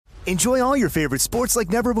Enjoy all your favorite sports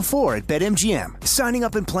like never before at BetMGM. Signing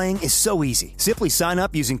up and playing is so easy. Simply sign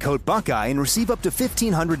up using code Buckeye and receive up to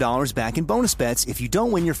 $1,500 back in bonus bets if you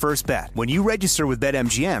don't win your first bet. When you register with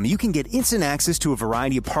BetMGM, you can get instant access to a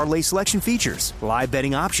variety of parlay selection features, live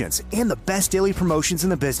betting options, and the best daily promotions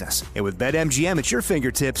in the business. And with BetMGM at your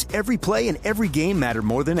fingertips, every play and every game matter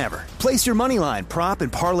more than ever. Place your moneyline, prop,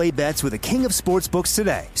 and parlay bets with the king of sportsbooks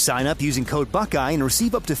today. Sign up using code Buckeye and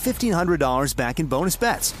receive up to $1,500 back in bonus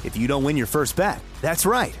bets if you don't win your first bet. That's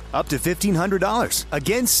right, up to $1,500.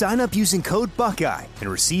 Again, sign up using code Buckeye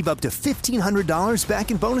and receive up to $1,500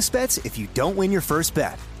 back in bonus bets if you don't win your first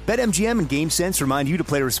bet. BetMGM and GameSense remind you to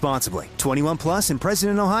play responsibly. 21 plus and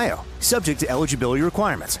present in Ohio. Subject to eligibility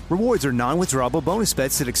requirements. Rewards are non-withdrawable bonus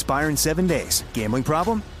bets that expire in 7 days. Gambling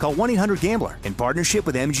problem? Call 1-800-GAMBLER in partnership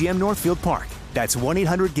with MGM Northfield Park. That's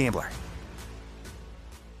 1-800-GAMBLER.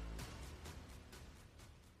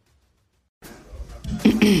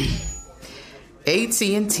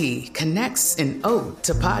 AT&T connects an ode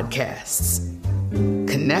to podcasts.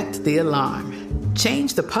 Connect the alarm.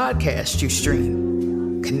 Change the podcast you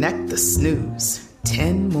stream. Connect the snooze.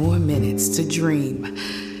 10 more minutes to dream.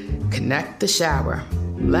 Connect the shower.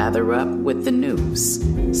 Lather up with the news.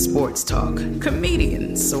 Sports talk,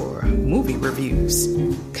 comedians, or movie reviews.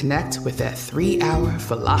 Connect with that 3-hour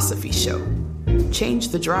philosophy show. Change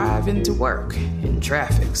the drive into work in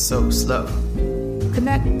traffic so slow.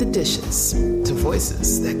 Connect the dishes to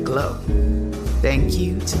voices that glow. Thank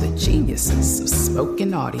you to the geniuses of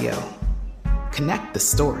spoken audio. Connect the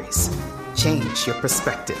stories. Change your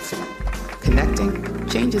perspective. Connecting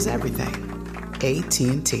changes everything.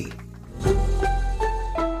 AT&T.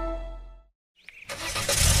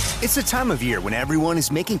 It's the time of year when everyone is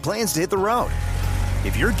making plans to hit the road.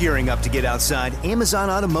 If you're gearing up to get outside, Amazon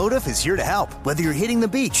Automotive is here to help. Whether you're hitting the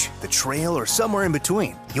beach, the trail, or somewhere in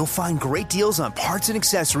between, you'll find great deals on parts and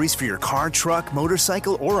accessories for your car, truck,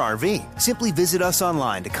 motorcycle, or RV. Simply visit us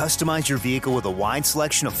online to customize your vehicle with a wide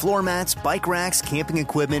selection of floor mats, bike racks, camping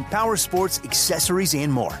equipment, power sports, accessories,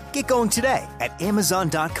 and more. Get going today at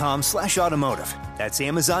Amazon.com/automotive. That's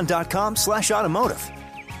Amazon.com/automotive.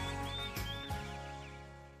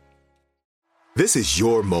 This is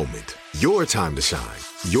your moment, your time to shine,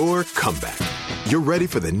 your comeback. You're ready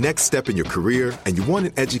for the next step in your career, and you want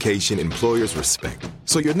an education employers respect.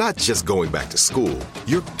 So you're not just going back to school,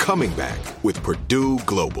 you're coming back with Purdue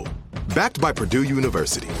Global. Backed by Purdue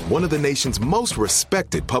University, one of the nation's most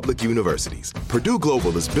respected public universities, Purdue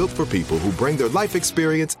Global is built for people who bring their life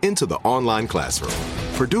experience into the online classroom.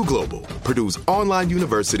 Purdue Global, Purdue's online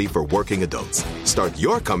university for working adults. Start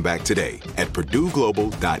your comeback today at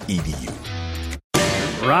purdueglobal.edu.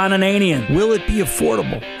 Ron Ananian. Will it be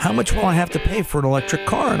affordable? How much will I have to pay for an electric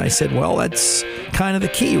car? And I said, well, that's kind of the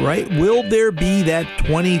key, right? Will there be that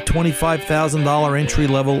 $20,000, $25,000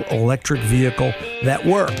 entry-level electric vehicle that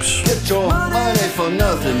works? Get your money for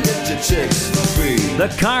nothing, get your chicks for free.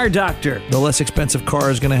 The Car Doctor. The less expensive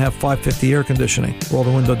car is going to have 550 air conditioning. Roll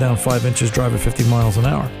the window down 5 inches, drive at 50 miles an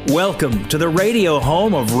hour. Welcome to the radio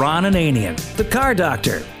home of Ron Ananian, the Car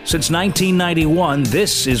Doctor. Since 1991,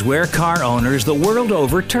 this is where car owners the world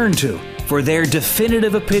over turn to for their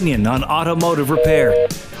definitive opinion on automotive repair.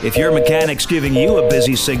 If your mechanic's giving you a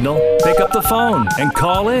busy signal, pick up the phone and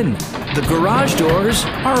call in. The garage doors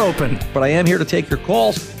are open. But I am here to take your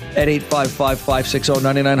calls at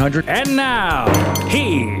 855-560-9900. And now,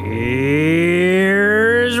 here's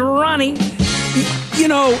Ronnie. You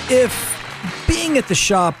know, if being at the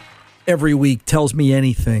shop every week tells me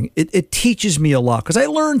anything, it teaches me a lot because I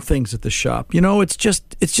learn things at the shop. You know, it's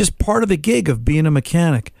just part of the gig of being a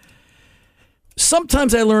mechanic.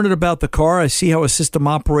 Sometimes I learn it about the car. I see how a system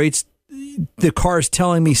operates. The car is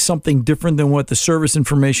telling me something different than what the service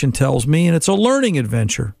information tells me, and it's a learning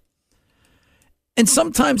adventure. And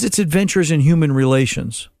sometimes it's adventures in human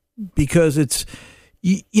relations because it's,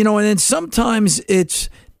 you know, and then sometimes it's,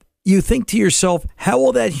 you think to yourself, how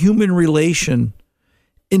will that human relation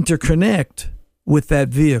interconnect with that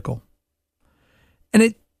vehicle? And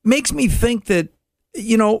it makes me think that,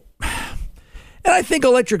 you know, and I think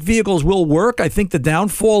electric vehicles will work. I think the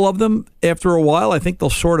downfall of them after a while, I think they'll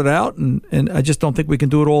sort it out. And I just don't think we can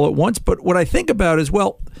do it all at once. But what I think about is,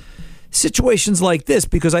 well, situations like this,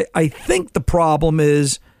 because I think the problem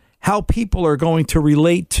is how people are going to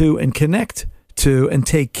relate to and connect to and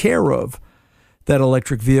take care of that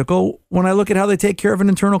electric vehicle when I look at how they take care of an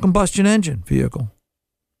internal combustion engine vehicle.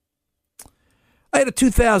 I had a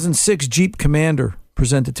 2006 Jeep Commander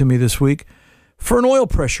presented to me this week for an oil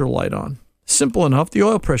pressure light on. Simple enough, the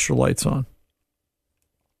oil pressure light's on.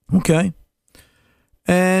 Okay.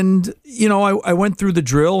 And, you know, I went through the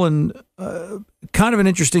drill and kind of an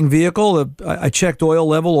interesting vehicle. I checked oil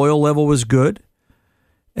level. Oil level was good.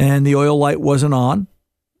 And the oil light wasn't on.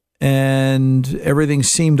 And everything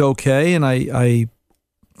seemed okay. And I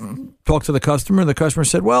talked to the customer. And the customer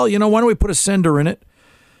said, well, why don't we put a sender in it?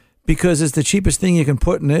 Because it's the cheapest thing you can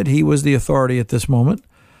put in it. He was the authority at this moment.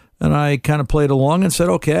 And I kind of played along and said,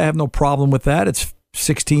 okay, I have no problem with that. It's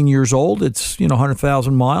 16 years old. It's,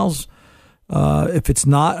 100,000 miles. If it's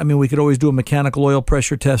not, we could always do a mechanical oil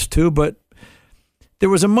pressure test too, but there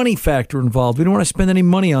was a money factor involved. We didn't want to spend any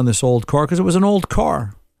money on this old car because it was an old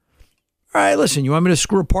car. All right, listen, you want me to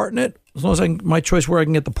screw a part in it? As long as my choice where I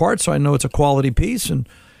can get the part so I know it's a quality piece, and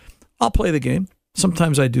I'll play the game.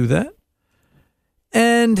 Sometimes I do that.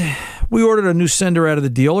 And we ordered a new sender out of the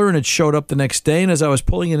dealer, and it showed up the next day. And as I was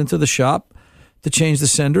pulling it into the shop to change the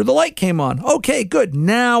sender, the light came on. Okay, good.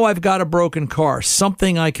 Now I've got a broken car,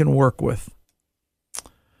 something I can work with.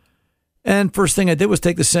 And first thing I did was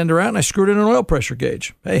take the sender out, and I screwed in an oil pressure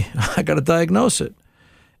gauge. Hey, I got to diagnose it.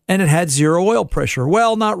 And it had 0 oil pressure.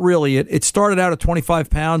 Well, not really. It started out at 25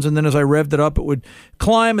 pounds, and then as I revved it up, it would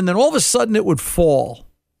climb, and then all of a sudden it would fall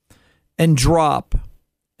and drop.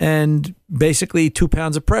 And basically 2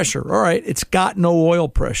 pounds of pressure. All right, it's got no oil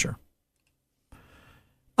pressure.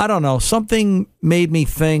 I don't know. Something made me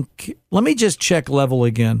think, let me just check level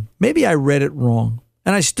again. Maybe I read it wrong.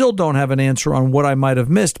 And I still don't have an answer on what I might have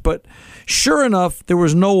missed. But sure enough, there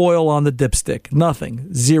was no oil on the dipstick.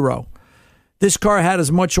 Nothing. 0. This car had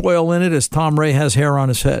as much oil in it as Tom Ray has hair on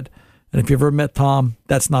his head. And if you've ever met Tom,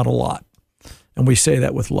 that's not a lot. And we say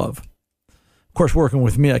that with love. Of course, working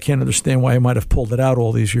with me, I can't understand why he might have pulled it out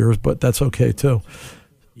all these years, but that's okay, too.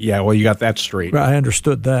 Yeah, well, you got that straight. I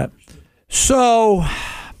understood that. So,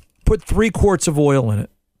 put 3 quarts of oil in it.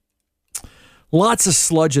 Lots of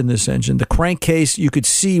sludge in this engine. The crankcase, you could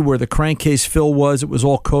see where the crankcase fill was. It was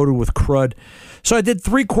all coated with crud. So, I did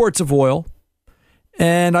 3 quarts of oil.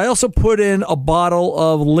 And I also put in a bottle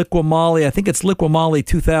of Liqui-Moly. I think it's Liqui-Moly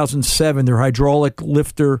 2007, their hydraulic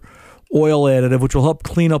lifter oil additive, which will help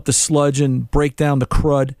clean up the sludge and break down the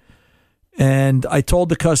crud. And I told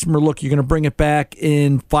the customer, look, you're going to bring it back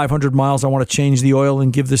in 500 miles. I want to change the oil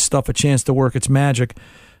and give this stuff a chance to work its magic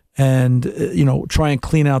and, try and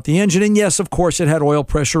clean out the engine. And yes, of course, it had oil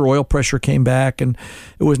pressure. Oil pressure came back, and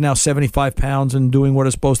it was now 75 pounds and doing what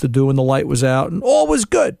it's supposed to do, and the light was out, and all was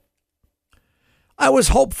good. I was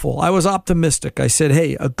hopeful. I was optimistic. I said,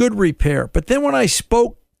 hey, a good repair. But then when I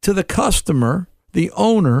spoke to the customer, the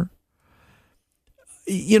owner,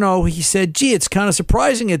 he said, gee, it's kind of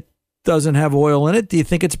surprising it doesn't have oil in it. Do you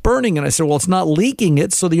think it's burning? And I said, well, it's not leaking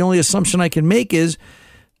it. So the only assumption I can make is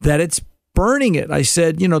that it's burning it. I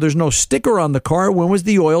said, there's no sticker on the car. When was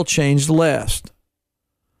the oil changed last?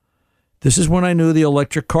 This is when I knew the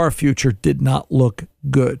electric car future did not look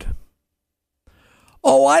good.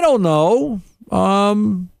 Oh, I don't know.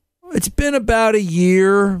 It's been about a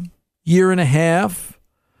year and a half.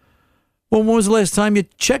 Well, when was the last time you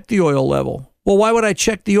checked the oil level? Well, why would I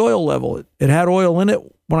check the oil level? It had oil in it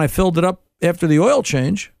when I filled it up after the oil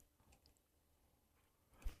change.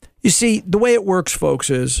 You see, the way it works,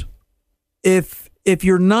 folks, is if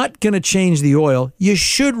you're not going to change the oil, you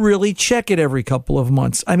should really check it every couple of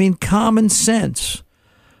months. Common sense.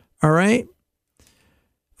 All right?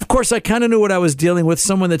 Of course, I kind of knew what I was dealing with,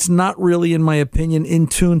 someone that's not really, in my opinion, in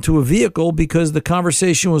tune to a vehicle, because the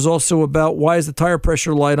conversation was also about, why is the tire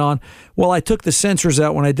pressure light on? Well, I took the sensors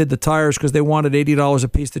out when I did the tires because they wanted $80 a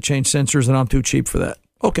piece to change sensors, and I'm too cheap for that.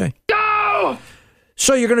 Okay. Go!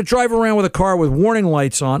 So you're going to drive around with a car with warning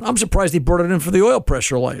lights on. I'm surprised he brought it in for the oil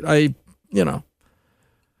pressure light. And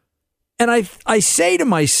I say to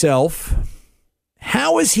myself,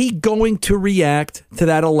 how is he going to react to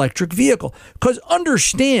that electric vehicle? Because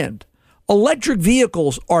understand, electric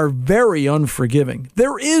vehicles are very unforgiving.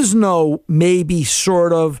 There is no maybe,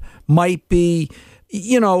 sort of, might be.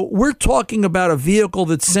 We're talking about a vehicle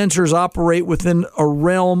that sensors operate within a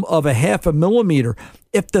realm of a 0.5 millimeter.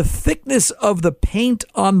 If the thickness of the paint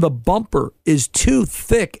on the bumper is too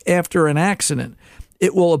thick after an accident,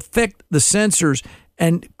 it will affect the sensors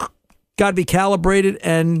and got to be calibrated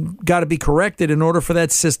and got to be corrected in order for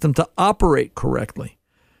that system to operate correctly.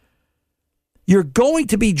 You're going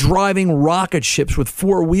to be driving rocket ships with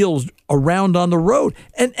 4 wheels around on the road,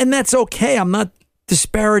 and that's okay. I'm not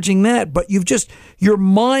disparaging that, but your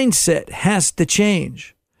mindset has to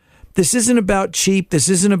change. This isn't about cheap. This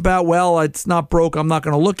isn't about, well, it's not broke, I'm not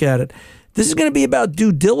going to look at it. This is going to be about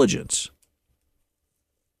due diligence.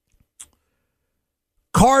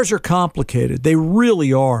 Cars are complicated. They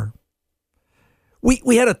really are.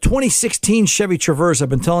 We had a 2016 Chevy Traverse. I've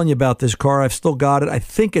been telling you about this car. I've still got it. I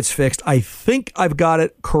think it's fixed. I think I've got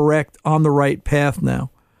it correct, on the right path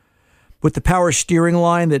now. with the power steering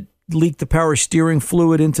line that leaked the power steering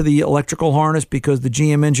fluid into the electrical harness because the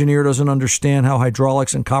GM engineer doesn't understand how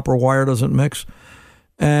hydraulics and copper wire doesn't mix.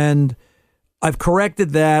 And I've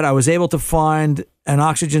corrected that. I was able to find an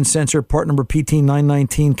oxygen sensor, part number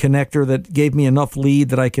PT919 connector that gave me enough lead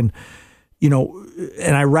that I can,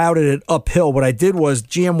 and I routed it uphill. What I did was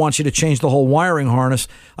GM wants you to change the whole wiring harness.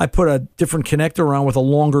 I put a different connector on with a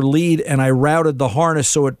longer lead, and I routed the harness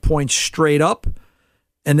so it points straight up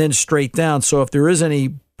and then straight down. So if there is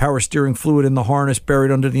any power steering fluid in the harness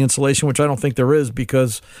buried under the insulation, which I don't think there is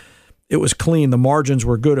because it was clean, the margins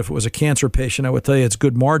were good. If it was a cancer patient, I would tell you it's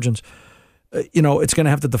good margins. It's going to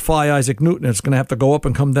have to defy Isaac Newton. It's going to have to go up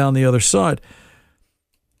and come down the other side.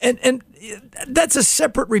 And that's a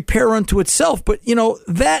separate repair unto itself. But,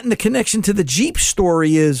 that and the connection to the Jeep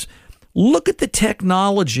story is, look at the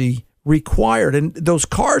technology required. And those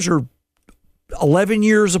cars are 11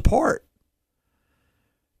 years apart.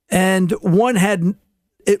 And one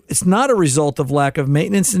it's not a result of lack of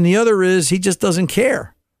maintenance, and the other is he just doesn't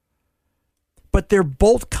care. But they're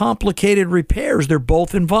both complicated repairs. They're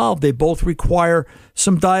both involved. They both require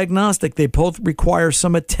some diagnostic. They both require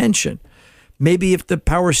some attention. Maybe if the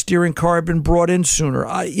power steering car had been brought in sooner,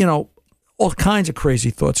 all kinds of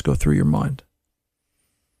crazy thoughts go through your mind.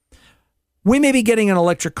 We may be getting an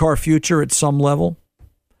electric car future at some level.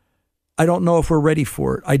 I don't know if we're ready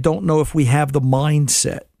for it. I don't know if we have the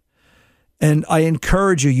mindset. And I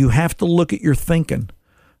encourage you have to look at your thinking.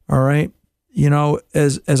 All right.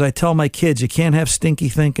 As I tell my kids, you can't have stinky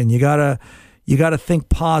thinking. You gotta think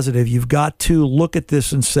positive. You've got to look at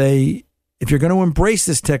this and say, if you're going to embrace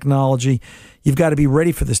this technology, you've got to be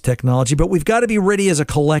ready for this technology. But we've got to be ready as a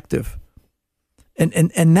collective, and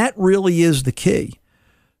that really is the key.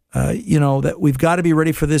 That we've got to be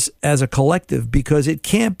ready for this as a collective, because it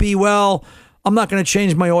can't be, well, I'm not going to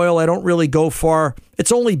change my oil. I don't really go far.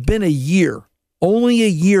 It's only been a year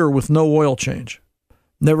with no oil change.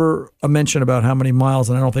 Never a mention about how many miles,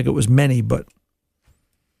 and I don't think it was many, but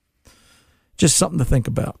just something to think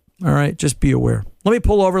about. All right, just be aware. Let me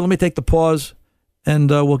pull over. Let me take the pause,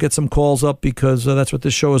 and we'll get some calls up because that's what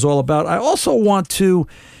this show is all about. I also want to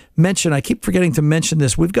mention, I keep forgetting to mention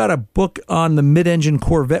this, we've got a book on the mid-engine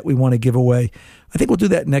Corvette we want to give away. I think we'll do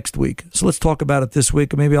that next week. So let's talk about it this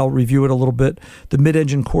week. Maybe I'll review it a little bit. The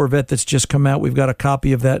mid-engine Corvette that's just come out. We've got a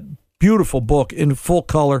copy of that beautiful book in full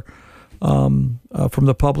color from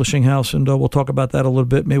the publishing house, and we'll talk about that a little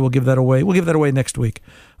bit. Maybe we'll give that away. We'll give that away next week,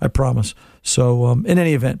 I promise. So in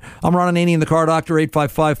any event, I'm Ron Ananian, the Car Doctor,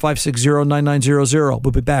 855-560-9900.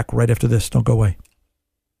 We'll be back right after this. Don't go away.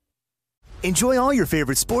 Enjoy all your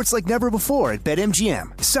favorite sports like never before at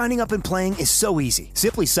BetMGM. Signing up and playing is so easy.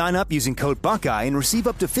 Simply sign up using code Buckeye and receive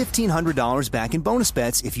up to $1,500 back in bonus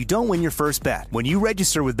bets if you don't win your first bet. When you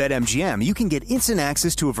register with BetMGM, you can get instant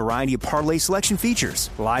access to a variety of parlay selection features,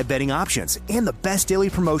 live betting options, and the best daily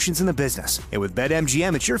promotions in the business. And with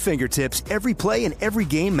BetMGM at your fingertips, every play and every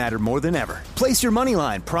game matter more than ever. Place your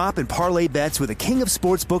moneyline, prop, and parlay bets with the king of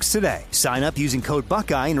sportsbooks today. Sign up using code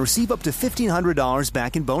Buckeye and receive up to $1,500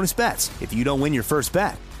 back in bonus bets if you don't win your first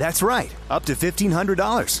bet. That's right, up to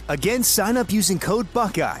 $1,500. Again, sign up using code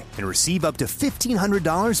Buckeye and receive up to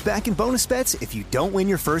 $1,500 back in bonus bets if you don't win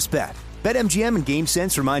your first bet. BetMGM and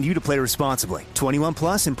GameSense remind you to play responsibly. 21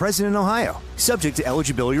 plus and present in Ohio. Subject to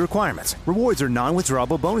eligibility requirements. Rewards are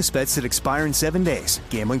non-withdrawable bonus bets that expire in 7 days.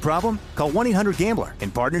 Gambling problem? Call 1-800-GAMBLER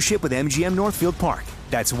in partnership with MGM Northfield Park.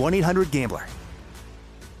 That's 1-800-GAMBLER.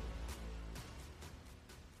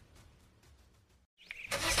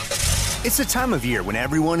 It's the time of year when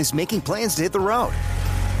everyone is making plans to hit the road.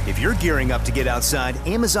 If you're gearing up to get outside,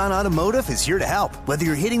 Amazon Automotive is here to help. Whether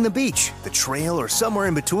you're hitting the beach, the trail, or somewhere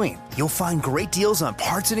in between, you'll find great deals on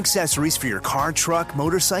parts and accessories for your car, truck,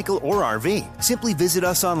 motorcycle, or RV. Simply visit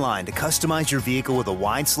us online to customize your vehicle with a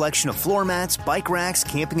wide selection of floor mats, bike racks,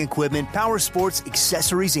 camping equipment, power sports,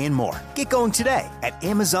 accessories, and more. Get going today at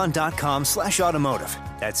Amazon.com/automotive.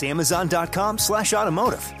 That's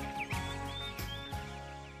Amazon.com/automotive.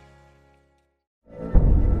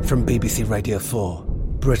 From BBC Radio 4,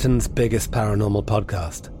 Britain's biggest paranormal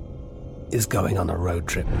podcast is going on a road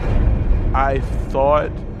trip. I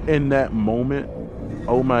thought in that moment,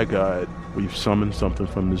 oh my God, we've summoned something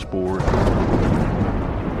from this board.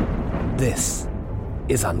 This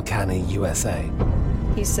is Uncanny USA.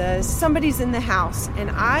 He says, somebody's in the house,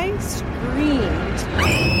 and I screamed.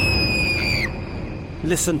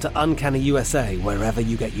 Listen to Uncanny USA wherever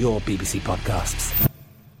you get your BBC podcasts,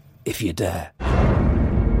 if you dare.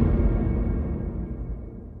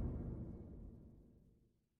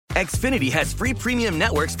 Xfinity has free premium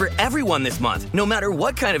networks for everyone this month, no matter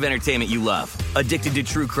what kind of entertainment you love. Addicted to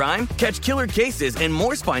true crime? Catch killer cases and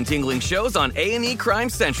more spine-tingling shows on A&E Crime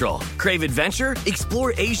Central. Crave adventure?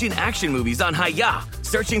 Explore Asian action movies on Hi-Ya.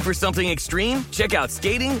 Searching for something extreme? Check out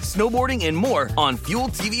skating, snowboarding, and more on Fuel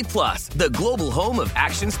TV Plus, the global home of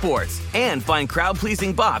action sports. And find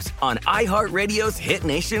crowd-pleasing bops on iHeartRadio's Hit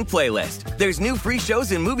Nation playlist. There's new free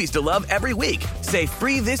shows and movies to love every week. Say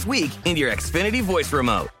free this week in your Xfinity voice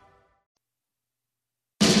remote.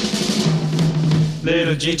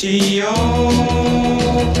 Little GTO,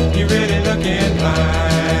 you really looking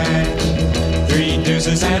fine. 3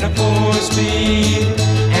 deuces and a 4-speed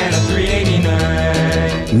and a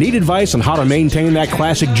 389. Need advice on how to maintain that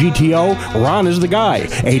classic GTO? Ron is the guy.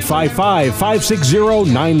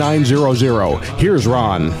 855-560-9900. Here's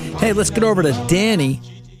Ron. Hey, let's get over to Danny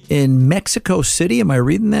in Mexico City. Am I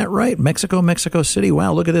reading that right? Mexico City.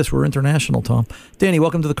 Wow, look at this. We're international, Tom. Danny,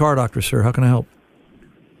 welcome to the Car Doctor, sir. How can I help?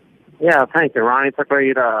 Yeah, thank you, Ron. It's a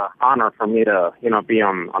great honor for me to, be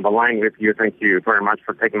on the line with you. Thank you very much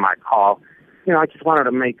for taking my call. I just wanted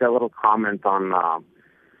to make a little comment on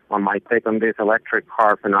my take on this electric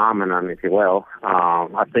car phenomenon, if you will.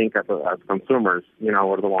 I think as consumers,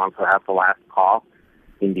 we're the ones who have the last call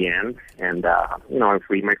in the end. And, if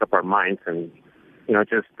we make up our minds and,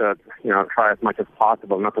 just, try as much as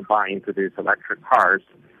possible not to buy into these electric cars,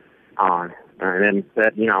 and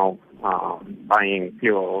instead, buying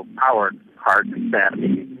fuel-powered cars instead.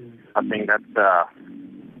 I think that's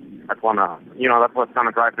what's going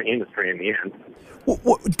to drive the industry in the end.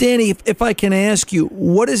 Danny, if I can ask you,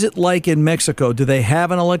 what is it like in Mexico? Do they have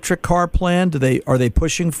an electric car plan? Are they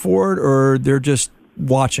pushing for it, or they're just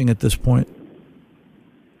watching at this point?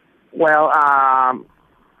 Well,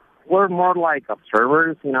 we're more like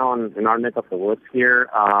observers, in our neck of the woods here.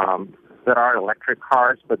 There are electric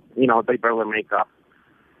cars, but they barely make up.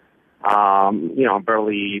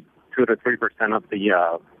 Barely 2 to 3% of the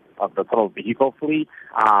total vehicle fleet.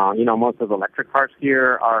 Most of the electric cars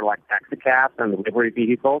here are like taxi cabs and delivery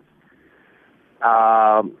vehicles.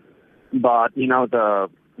 But the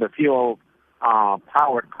fuel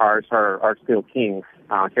powered cars are still king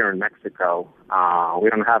here in Mexico. We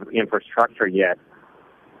don't have the infrastructure yet.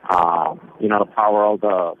 To power all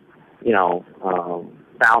the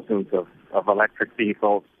thousands of electric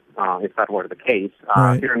vehicles. If that were the case.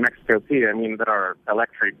 Right. Here in Mexico City, there are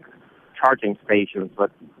electric charging stations,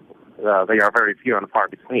 but they are very few and far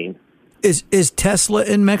between. Is Tesla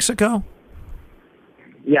in Mexico?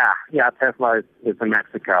 Yeah, Tesla is in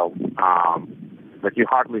Mexico. But you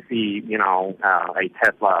hardly see, a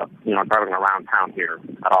Tesla, driving around town here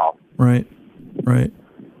at all. Right.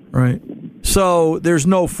 So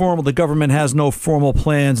the government has no formal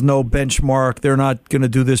plans, no benchmark. They're not going to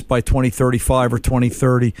do this by 2035 or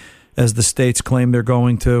 2030, as the states claim they're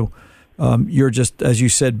going to. You're just, as you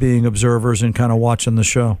said, being observers and kind of watching the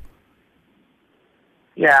show.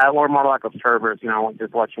 Yeah, we're more like observers,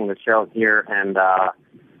 just watching the show here. And, the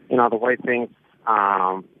way things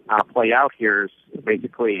play out here is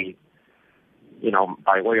basically,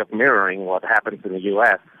 by way of mirroring what happens in the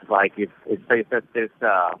U.S. Like, if they set this,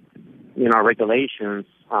 regulations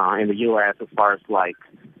in the U.S. as far as, like,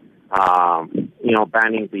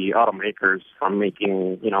 banning the automakers from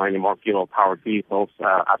making, any more fuel-powered vehicles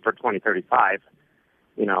after 2035,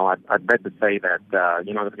 I'd bet to say that, they're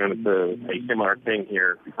going to do a similar thing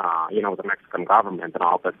here, with the Mexican government and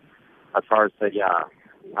all. But as far as a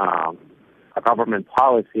government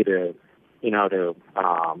policy to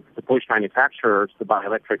push manufacturers to buy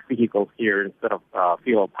electric vehicles here instead of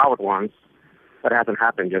fuel-powered ones, that hasn't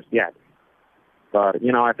happened just yet. But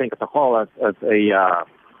I think as a whole, as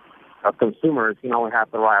consumers, we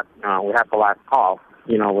have the last call.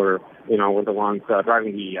 We're the ones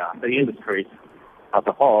driving the industry as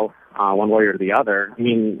a whole, one way or the other.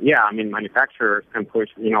 Manufacturers can push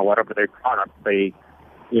whatever their products they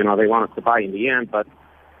want us to buy in the end, but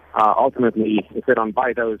ultimately, if they don't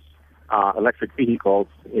buy those electric vehicles,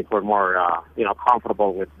 if we're more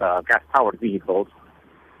comfortable with gas-powered vehicles,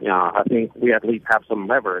 I think we at least have some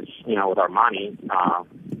leverage, with our money,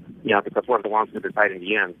 because we're the ones who decide in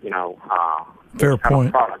the end, Fair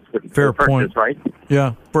point. Fair point. Right?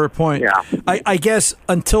 Yeah, fair point. Yeah. I guess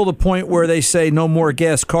until the point where they say no more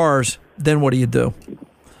gas cars, then what do you do?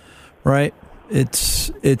 Right?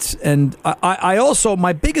 And I also,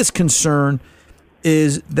 my biggest concern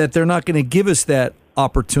is that they're not going to give us that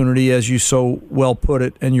opportunity, as you so well put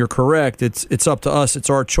it, and you're correct. It's up to us. It's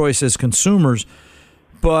our choice as consumers.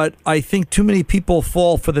 But I think too many people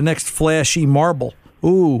fall for the next flashy marble.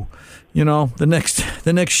 Ooh, the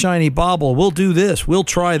next shiny bauble. We'll do this. We'll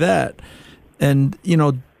try that. And,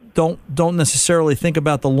 don't necessarily think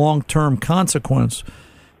about the long-term consequence.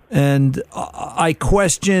 And I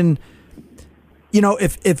question,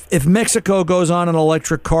 if Mexico goes on an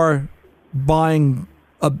electric car buying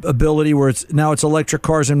ability where it's electric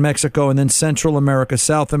cars in Mexico and then Central America,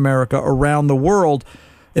 South America, around the world,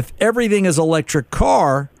 if everything is electric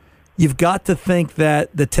car, you've got to think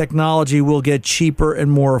that the technology will get cheaper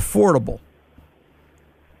and more affordable.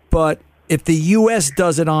 But if the U.S.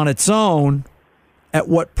 does it on its own, at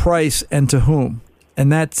what price and to whom? And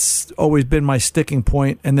that's always been my sticking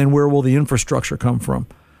point. And then where will the infrastructure come from?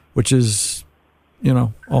 Which is, a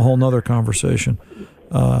whole nother conversation.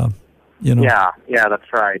 Yeah,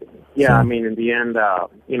 that's right. Yeah, so, I mean, in the end,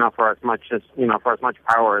 for as much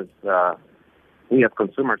power as we as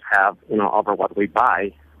consumers have, over what we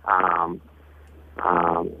buy,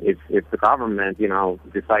 if the government,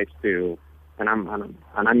 decides to, and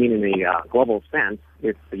I mean in a global sense,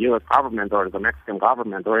 if the U.S. government or the Mexican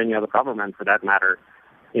government or any other government for that matter,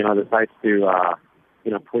 decides to,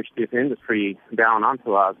 push this industry down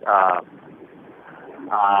onto us,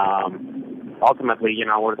 ultimately,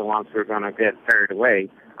 we're the ones who are going to get carried away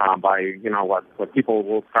by, what people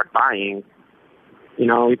will start buying.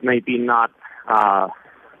 It may be not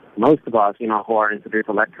most of us, who are into this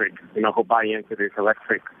electric, who buy into this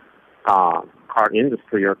electric car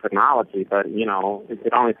industry or technology, but,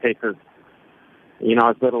 it only takes us,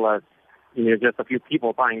 as little as, just a few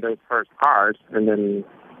people buying those first cars, and then,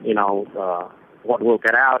 what will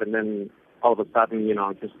get out, and then all of a sudden,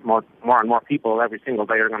 just more and more people every single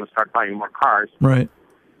day are going to start buying more cars. Right.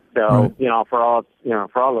 So, right. For all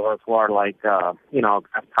of us who are like,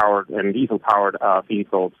 gas-powered and diesel-powered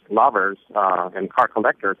vehicles lovers and car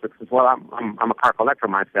collectors, because, well, I'm a car collector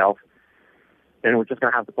myself, and we're just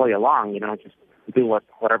going to have to play along, just do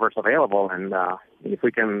whatever's available, and if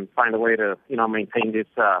we can find a way to, maintain this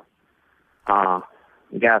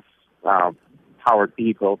gas-powered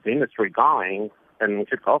vehicles industry going, then we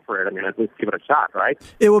should go for it. I mean, at least give it a shot, right?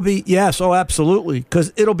 It will be, yes, absolutely.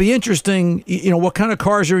 Because it'll be interesting, what kind of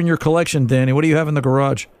cars are in your collection, Danny? What do you have in the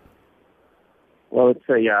garage? Well, it's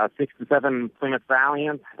a 67 Plymouth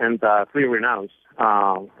Valiant and 3 Renaults.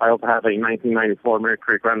 I also have a 1994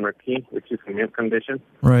 Mercury Grand Marquis, which is in mint condition.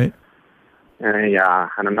 Right. And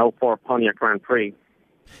an 04 Pontiac Grand Prix.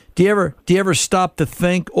 Do you ever stop to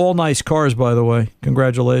think? All nice cars, by the way.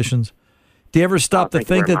 Congratulations. Do you ever stop to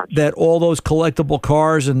think that all those collectible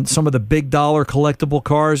cars and some of the big dollar collectible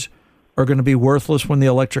cars are going to be worthless when the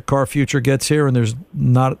electric car future gets here and there's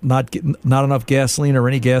not enough gasoline or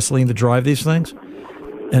any gasoline to drive these things?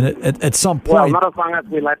 And at some point... Well, not as long as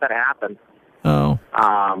we let that happen. Oh.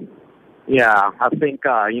 Yeah, I think,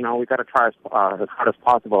 we got to try as hard as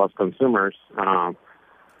possible as consumers, also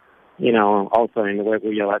in the way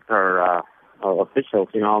we elect our officials,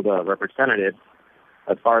 the representatives,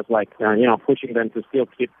 as far as pushing them to still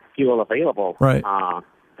keep fuel available. Right.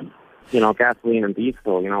 Gasoline and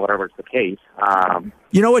diesel, whatever the case.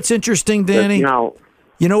 What's interesting, Danny?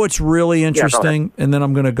 What's really interesting, and then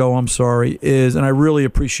I'm going to go, I'm sorry, and I really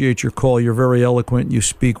appreciate your call. You're very eloquent. You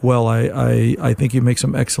speak well. I think you make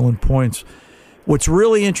some excellent points. What's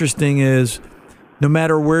really interesting is no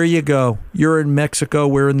matter where you go, you're in Mexico,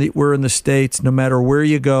 we're in the States, no matter where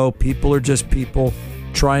you go, people are just people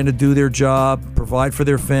trying to do their job, provide for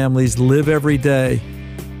their families, live every day,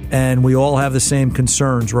 and we all have the same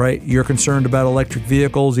concerns, right? You're concerned about electric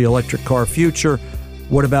vehicles, the electric car future.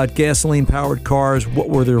 What about gasoline-powered cars? What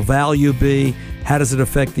will their value be? How does it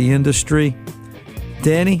affect the industry?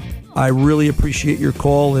 Danny, I really appreciate your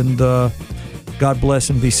call, and God bless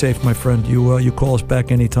and be safe, my friend. You call us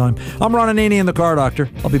back anytime. I'm Ron Ananian, the Car Doctor.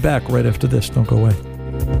 I'll be back right after this. Don't go away.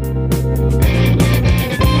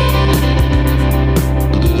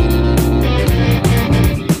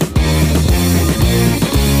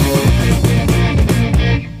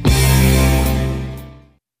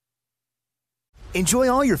 Enjoy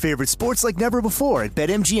all your favorite sports like never before at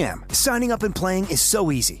BetMGM. Signing up and playing is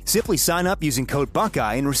so easy. Simply sign up using code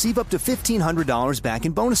Buckeye and receive up to $1,500 back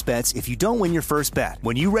in bonus bets if you don't win your first bet.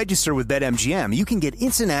 When you register with BetMGM, you can get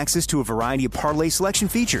instant access to a variety of parlay selection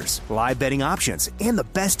features, live betting options, and the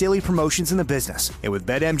best daily promotions in the business. And with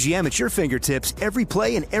BetMGM at your fingertips, every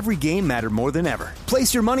play and every game matter more than ever.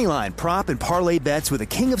 Place your moneyline, prop, and parlay bets with the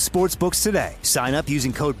king of sportsbooks today. Sign up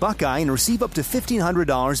using code Buckeye and receive up to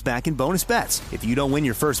 $1,500 back in bonus bets if you don't win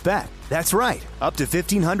your first bet. That's right, up to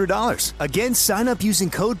 $1,500. Again, sign up using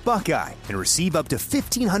code Buckeye and receive up to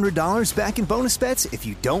 $1,500 back in bonus bets if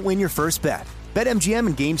you don't win your first bet. BetMGM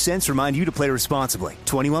and GameSense remind you to play responsibly.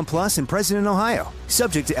 21 plus and present in Ohio.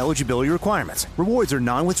 Subject to eligibility requirements. Rewards are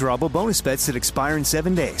non-withdrawable bonus bets that expire in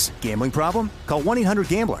 7 days. Gambling problem? Call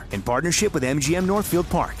 1-800-GAMBLER in partnership with MGM Northfield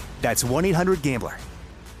Park. That's 1-800-GAMBLER.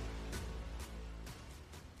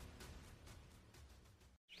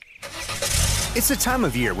 It's the time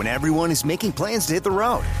of year when everyone is making plans to hit the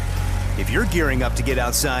road. If you're gearing up to get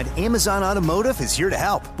outside, Amazon Automotive is here to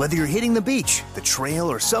help. Whether you're hitting the beach, the trail,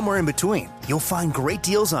 or somewhere in between, you'll find great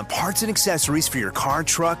deals on parts and accessories for your car,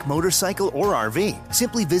 truck, motorcycle, or RV.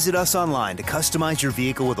 Simply visit us online to customize your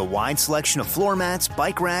vehicle with a wide selection of floor mats,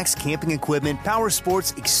 bike racks, camping equipment, power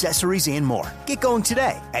sports, accessories, and more. Get going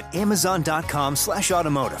today at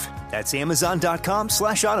Amazon.com/automotive. That's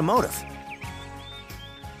Amazon.com/automotive.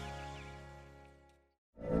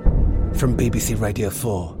 From BBC Radio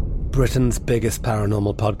 4, Britain's biggest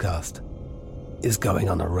paranormal podcast is going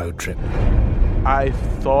on a road trip. I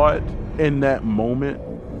thought in that moment,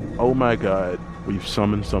 oh my God, we've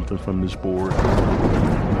summoned something from this board.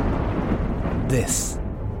 This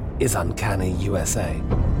is Uncanny USA.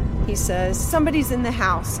 He says, somebody's in the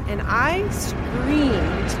house, and I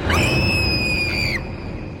screamed.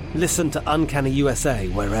 Listen to Uncanny USA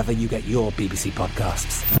wherever you get your BBC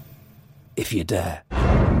podcasts, if you dare.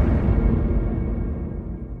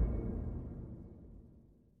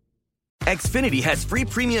 Xfinity has free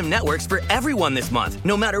premium networks for everyone this month,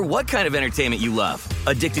 no matter what kind of entertainment you love.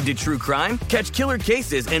 Addicted to true crime? Catch killer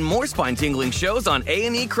cases and more spine-tingling shows on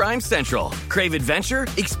A&E Crime Central. Crave adventure?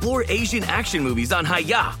 Explore Asian action movies on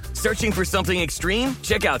Hi-YAH. Searching for something extreme?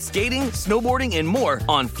 Check out skating, snowboarding, and more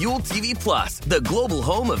on Fuel TV Plus, the global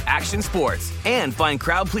home of action sports. And find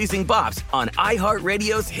crowd-pleasing bops on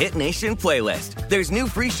iHeartRadio's Hit Nation playlist. There's new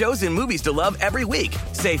free shows and movies to love every week.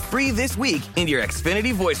 Say free this week in your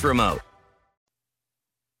Xfinity voice remote.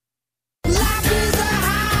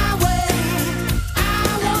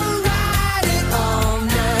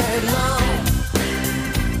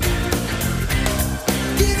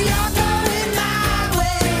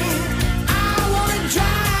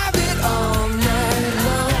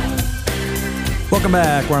 Welcome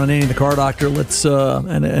back. We're on Annie the Car Doctor. Let's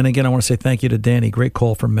and again, I want to say thank you to Danny. Great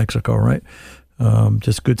call from Mexico, right?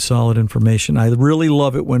 Just good, solid information. I really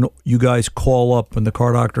love it when you guys call up, when the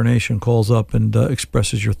Car Doctor Nation calls up and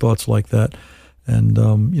expresses your thoughts like that. And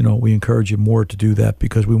we encourage you more to do that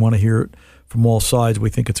because we want to hear it from all sides. We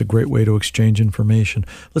think it's a great way to exchange information.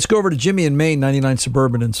 Let's go over to Jimmy in Maine, 99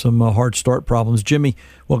 Suburban, and some hard start problems. Jimmy,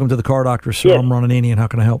 welcome to the Car Doctor. Sir, yes. I'm Ron Ananian. How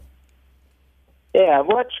can I help? Yeah,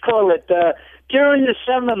 let's call it. During the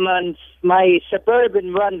summer months, my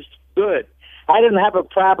Suburban runs good. I didn't have a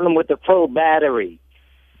problem with the full battery.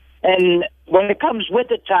 And when it comes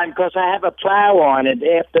winter time, because I have a plow on it,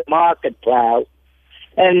 aftermarket plow,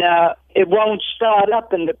 and it won't start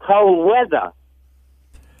up in the cold weather.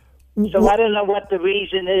 So I don't know what the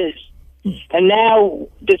reason is. And now,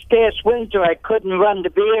 this past winter, I couldn't run the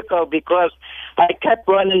vehicle because I kept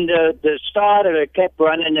running the starter. It kept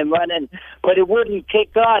running and running, but it wouldn't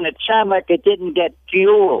kick on. It sounded like it didn't get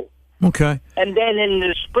fuel. Okay. And then in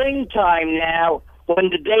the springtime now,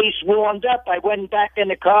 when the days warmed up, I went back in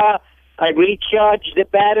the car, I recharged the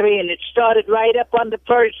battery, and it started right up on the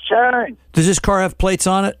first turn. Does this car have plates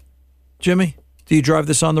on it, Jimmy? Do you drive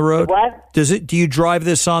this on the road? What? Do you drive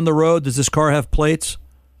this on the road? Does this car have plates?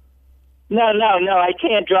 No, I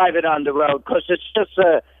can't drive it on the road because it's just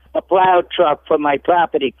a plow truck for my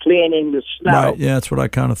property cleaning the snow. Right, yeah, that's what I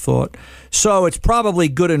kind of thought. So it's probably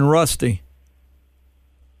good and rusty.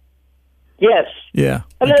 Yes. Yeah.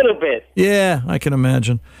 A little bit. Yeah, I can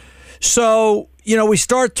imagine. So, we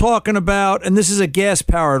start talking about, and this is a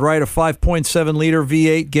gas-powered, right, a 5.7-liter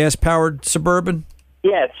V8 gas-powered Suburban?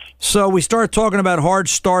 Yes. So we start talking about hard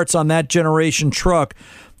starts on that generation truck.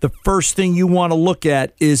 The first thing you want to look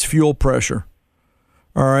at is fuel pressure.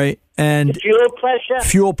 All right, and the fuel pressure.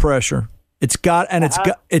 Fuel pressure. It's got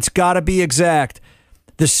to be exact.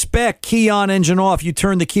 The spec key on, engine off. You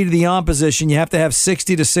turn the key to the on position. You have to have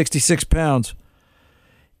 60 to 66 pounds.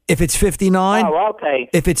 If it's 59, okay.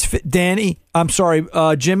 If it's Danny, I'm sorry,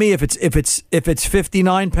 Jimmy. If it's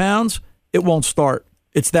 59 pounds, it won't start.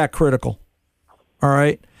 It's that critical. All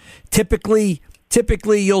right. Typically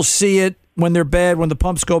you'll see it when they're bad, when the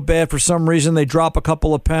pumps go bad for some reason, they drop a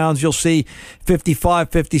couple of pounds. You'll see 55,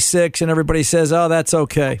 56, and everybody says, oh, that's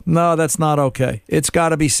okay. No, that's not okay. It's got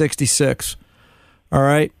to be 66. All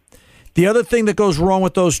right. The other thing that goes wrong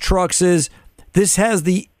with those trucks is this has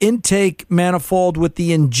the intake manifold with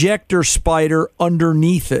the injector spider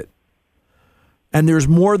underneath it. And there's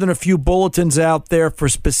more than a few bulletins out there for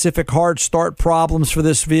specific hard start problems for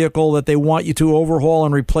this vehicle that they want you to overhaul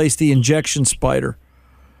and replace the injection spider.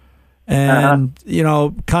 And,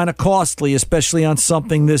 kind of costly, especially on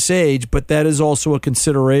something this age, but that is also a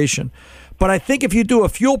consideration. But I think if you do a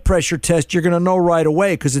fuel pressure test, you're going to know right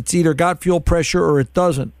away because it's either got fuel pressure or it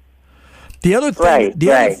doesn't. The other thing,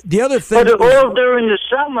 the other thing, but all during the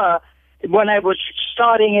summer, when I was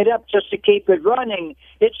starting it up just to keep it running,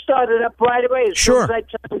 it started up right away as soon as I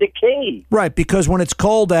turned the key. Right, because when it's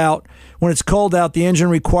cold out, the engine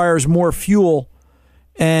requires more fuel,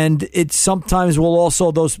 and it sometimes will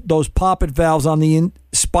also those poppet valves on the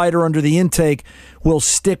spider under the intake will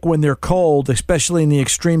stick when they're cold, especially in the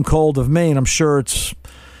extreme cold of Maine. I'm sure it's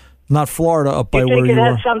not Florida up by where you are. You think it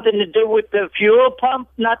has something to do with the fuel pump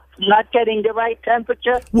not getting the right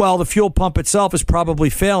temperature? Well, the fuel pump itself is probably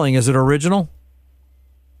failing. Is it original?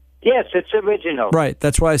 Yes, it's original. Right.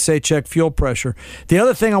 That's why I say check fuel pressure. The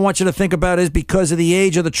other thing I want you to think about is because of the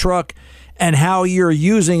age of the truck and how you're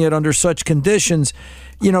using it under such conditions,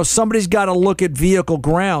 somebody's got to look at vehicle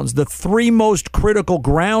grounds. The 3 most critical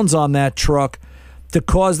grounds on that truck to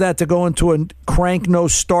cause that to go into a crank no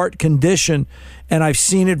start condition, and I've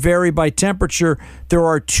seen it vary by temperature. There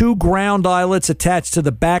are 2 ground eyelets attached to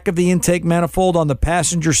the back of the intake manifold on the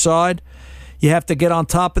passenger side. You have to get on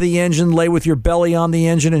top of the engine, lay with your belly on the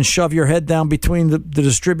engine, and shove your head down between the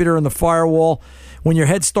distributor and the firewall. When your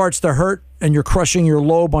head starts to hurt and you're crushing your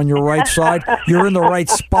lobe on your right side, you're in the right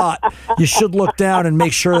spot. You should look down and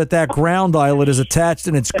make sure that ground eyelet is attached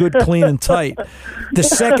and it's good, clean, and tight. The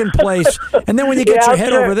second place, and then when you get your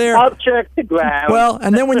head over there... I'll check the ground. Well,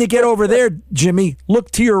 and then when you get over there, Jimmy,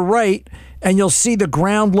 look to your right, and you'll see the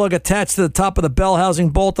ground lug attached to the top of the bell housing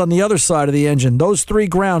bolt on the other side of the engine. Those 3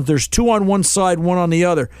 grounds, there's 2 on one side, 1 on the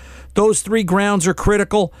other. Those 3 grounds are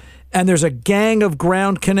critical, and there's a gang of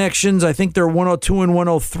ground connections. I think they're 102 and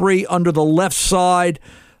 103 under the left side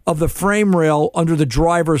of the frame rail, under the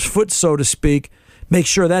driver's foot, so to speak. Make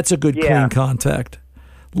sure that's a good, clean contact.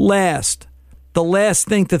 The last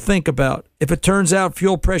thing to think about, if it turns out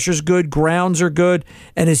fuel pressure's good, grounds are good,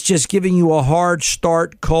 and it's just giving you a hard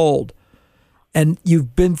start cold, and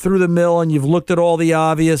you've been through the mill and you've looked at all the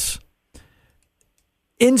obvious,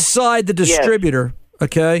 inside the distributor,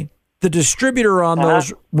 okay, the distributor on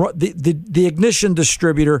those, the ignition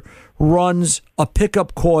distributor runs a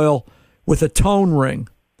pickup coil with a tone ring.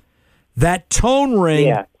 That tone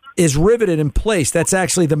ring is riveted in place. That's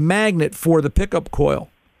actually the magnet for the pickup coil.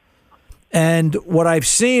 And what I've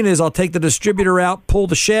seen is I'll take the distributor out, pull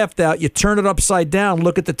the shaft out, you turn it upside down,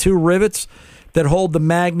 look at the 2 rivets that hold the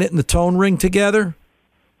magnet and the tone ring together.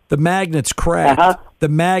 The magnet's cracked. The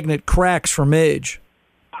magnet cracks from age.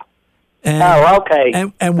 And,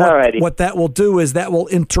 And what that will do is that will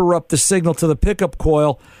interrupt the signal to the pickup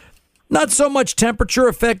coil. Not so much temperature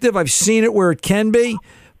effective. I've seen it where it can be,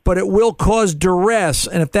 but it will cause duress.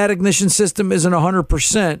 And if that ignition system isn't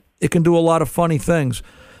 100%, it can do a lot of funny things.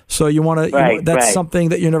 So you want to. That's something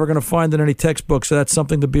that you're never going to find in any textbook. So that's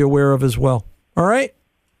something to be aware of as well. All right.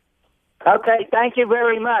 Okay. Thank you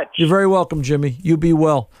very much. You're very welcome, Jimmy. You be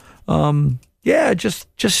well. Just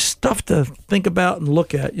stuff to think about and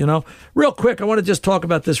look at, Real quick, I want to just talk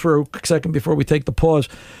about this for a second before we take the pause.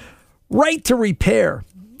 Right to repair.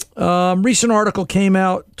 Recent article came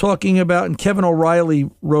out talking about, and Kevin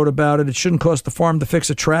O'Reilly wrote about it, it shouldn't cost the farm to fix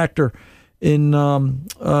a tractor, in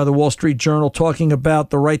the Wall Street Journal, talking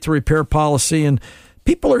about the right to repair policy. And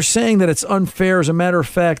people are saying that it's unfair. As a matter of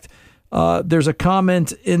fact, there's a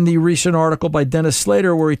comment in the recent article by Dennis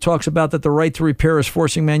Slater where he talks about that the right to repair is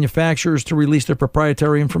forcing manufacturers to release their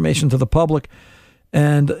proprietary information to the public.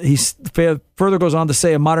 And he further goes on to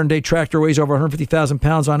say a modern-day tractor weighs over 150,000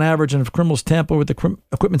 pounds on average, and if criminals tamper with the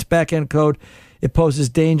equipment's back-end code, it poses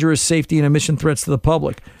dangerous safety and emission threats to the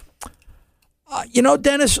public.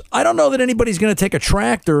 Dennis, I don't know that anybody's going to take a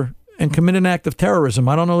tractor and commit an act of terrorism.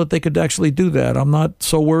 I don't know that they could actually do that. I'm not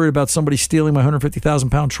so worried about somebody stealing my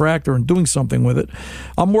 150,000-pound tractor and doing something with it.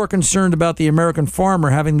 I'm more concerned about the American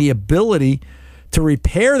farmer having the ability to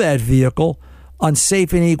repair that vehicle on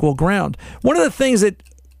safe and equal ground. One of the things that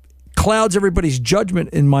clouds everybody's judgment,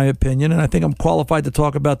 in my opinion, and I think I'm qualified to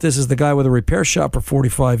talk about this as the guy with a repair shop for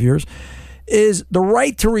 45 years, is the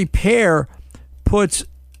right to repair puts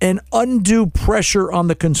an undue pressure on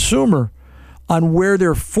the consumer on where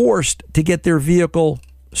they're forced to get their vehicle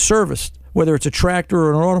serviced, whether it's a tractor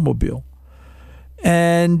or an automobile.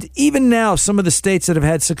 And even now, some of the states that have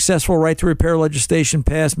had successful right to repair legislation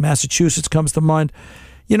passed, Massachusetts comes to mind,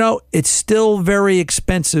 it's still very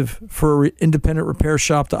expensive for an independent repair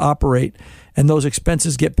shop to operate, and those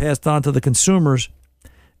expenses get passed on to the consumers,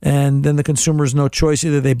 and then the consumers no choice.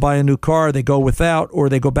 Either they buy a new car, they go without, or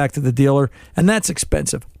they go back to the dealer, and that's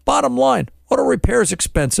expensive. Bottom line, auto repair is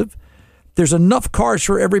expensive. There's enough cars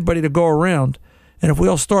for everybody to go around, And if we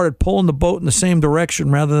all started pulling the boat in the same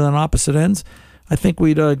direction rather than opposite ends, I think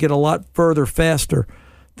we'd get a lot further faster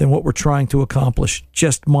than what we're trying to accomplish.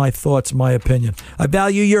 Just my thoughts, my opinion. I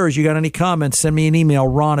value yours. You got any comments, send me an email,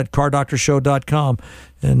 ron@cardoctorshow.com,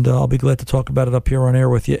 and I'll be glad to talk about it up here on air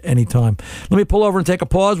with you anytime. Let me pull over and take a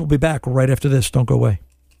pause. We'll be back right after this. Don't go away.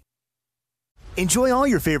 Enjoy all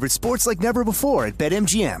your favorite sports like never before at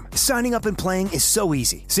BetMGM. Signing up and playing is so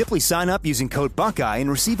easy. Simply sign up using code Buckeye and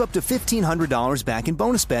receive up to $1,500 back in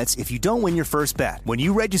bonus bets if you don't win your first bet. When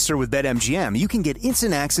you register with BetMGM, you can get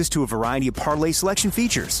instant access to a variety of parlay selection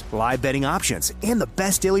features, live betting options, and the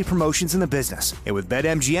best daily promotions in the business. And with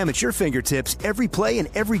BetMGM at your fingertips, every play and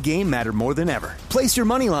every game matter more than ever. Place your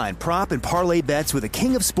moneyline, prop, and parlay bets with the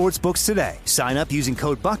king of sportsbooks today. Sign up using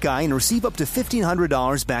code Buckeye and receive up to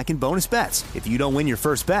 $1,500 back in bonus bets if you don't win your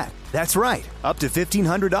first bet. That's right, up to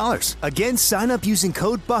 $1,500. Again, sign up using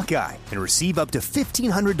code Buckeye and receive up to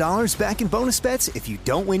 $1,500 back in bonus bets if you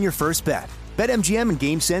don't win your first bet. BetMGM and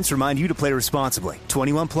GameSense remind you to play responsibly.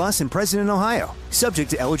 21 plus and present in Ohio.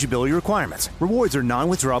 Subject to eligibility requirements. Rewards are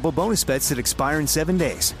non-withdrawable bonus bets that expire in 7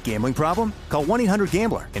 days. Gambling problem? Call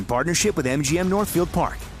 1-800-GAMBLER in partnership with MGM Northfield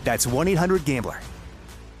Park. That's 1-800-GAMBLER.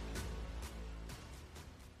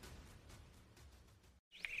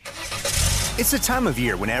 It's the time of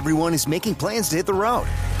year when everyone is making plans to hit the road.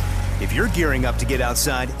 If you're gearing up to get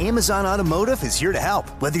outside, Amazon Automotive is here to help.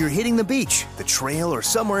 Whether you're hitting the beach, the trail, or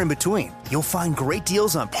somewhere in between, you'll find great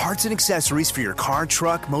deals on parts and accessories for your car,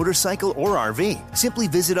 truck, motorcycle, or RV. Simply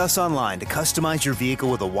visit us online to customize your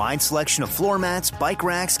vehicle with a wide selection of floor mats, bike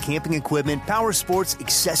racks, camping equipment, power sports,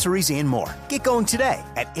 accessories, and more. Get going today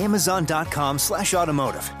at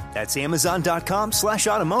Amazon.com/automotive. That's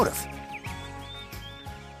Amazon.com/automotive.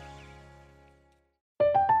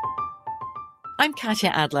 I'm Katya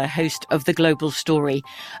Adler, host of The Global Story.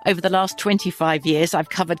 Over the last 25 years, I've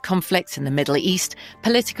covered conflicts in the Middle East,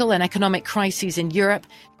 political and economic crises in Europe,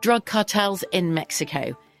 drug cartels in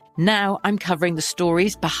Mexico. Now I'm covering the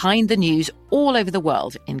stories behind the news all over the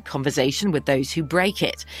world in conversation with those who break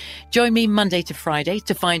it. Join me Monday to Friday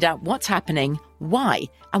to find out what's happening, why,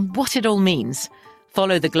 and what it all means.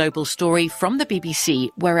 Follow The Global Story from the BBC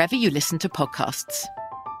wherever you listen to podcasts.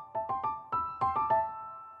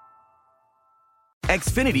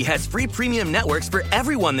 Xfinity has free premium networks for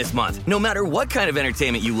everyone this month, no matter what kind of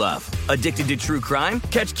entertainment you love. Addicted to true crime?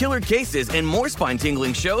 Catch killer cases and more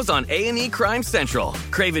spine-tingling shows on A&E Crime Central.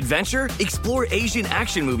 Crave adventure? Explore Asian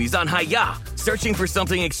action movies on Hi-Ya. Searching for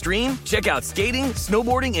something extreme? Check out skating,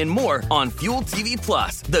 snowboarding, and more on Fuel TV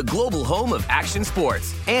Plus, the global home of action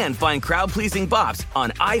sports. And find crowd-pleasing bops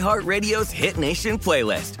on iHeartRadio's Hit Nation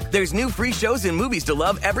playlist. There's new free shows and movies to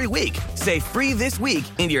love every week. Say free this week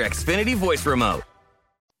in your Xfinity voice remote.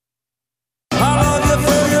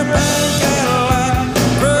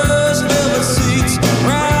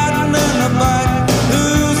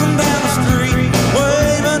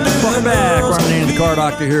 Welcome back. Ron Ananian, the Car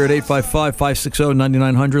Doctor, here at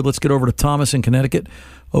 855-560-9900. Let's get over to Thomas in Connecticut,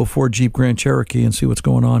 04 Jeep Grand Cherokee, and see what's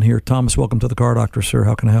going on here. Thomas, welcome to the Car Doctor, sir.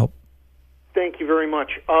 How can I help? Thank you very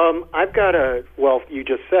much. I've got you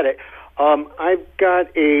just said it. I've got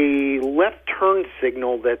a left turn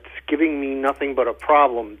signal that's giving me nothing but a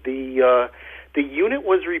problem. The unit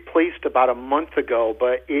was replaced about a month ago,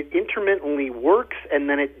 but it intermittently works and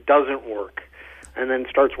then it doesn't work and then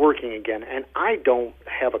starts working again. And I don't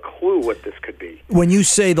have a clue what this could be. When you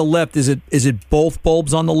say the left, is it both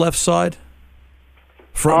bulbs on the left side,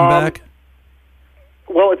 front and back?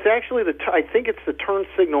 Well, it's actually I think it's the turn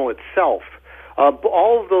signal itself.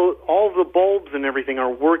 All the bulbs and everything are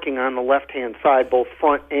working on the left-hand side, both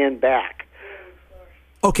front and back.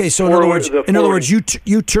 Okay, so in other words,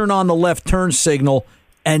 you turn on the left turn signal,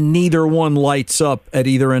 and neither one lights up at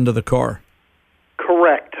either end of the car.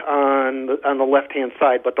 Correct, on the left-hand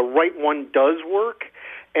side, but the right one does work,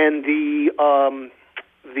 and the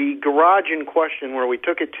garage in question where we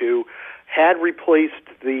took it to had replaced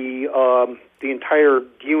the entire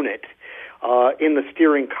unit in the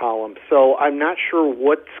steering column. So I'm not sure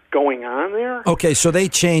what's going on there. Okay, so they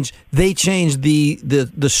changed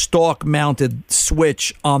the stalk mounted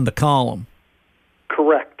switch on the column.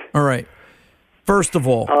 Correct. All right. First of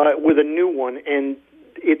all, with a new one, and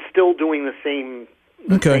it's still doing the same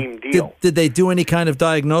deal. Did they do any kind of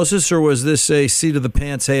diagnosis, or was this a seat of the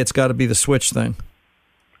pants? Hey, it's got to be the switch thing.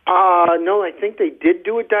 No, I think they did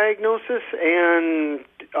do a diagnosis, and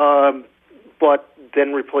but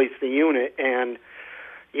then replace the unit, and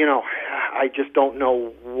I just don't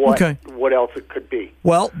know what else it could be.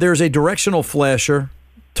 Well, there's a directional flasher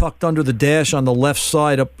tucked under the dash on the left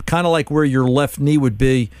side, up kind of like where your left knee would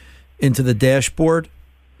be into the dashboard.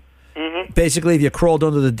 Mm-hmm. basically, if you crawled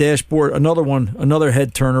under the dashboard, another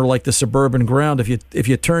head turner like the Suburban Ground, if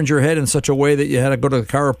you turned your head in such a way that you had to go to the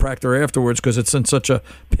chiropractor afterwards because it's in such a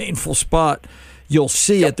painful spot, you'll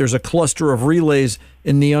see it. There's a cluster of relays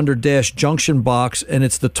in the under dash junction box, and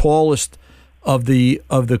it's the tallest of the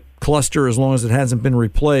cluster as long as it hasn't been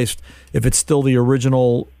replaced. If it's still the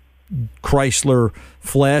original Chrysler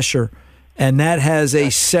flasher, and that has a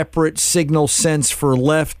separate signal sense for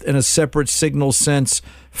left and a separate signal sense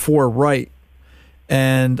for right.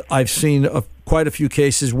 And I've seen quite a few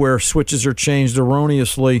cases where switches are changed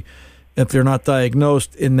erroneously if they're not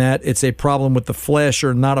diagnosed, in that it's a problem with the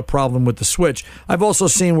flasher, not a problem with the switch. I've also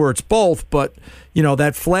seen where it's both, but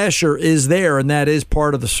that flasher is there, and that is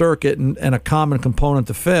part of the circuit and a common component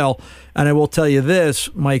to fail. And I will tell you this,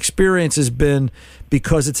 my experience has been,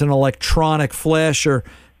 because it's an electronic flasher,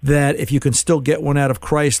 that if you can still get one out of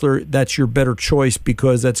Chrysler, that's your better choice,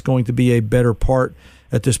 because that's going to be a better part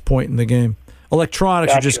at this point in the game.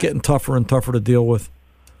 Electronics are just getting tougher and tougher to deal with.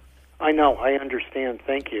 I know. I understand.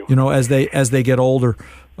 Thank you. As they get older,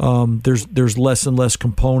 there's less and less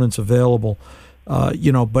components available.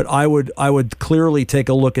 But I would clearly take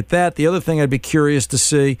a look at that. The other thing I'd be curious to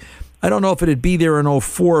see, I don't know if it'd be there in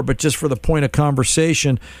 04, but just for the point of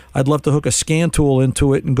conversation, I'd love to hook a scan tool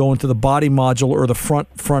into it and go into the body module, or the front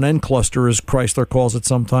end cluster, as Chrysler calls it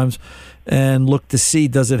sometimes, and look to see,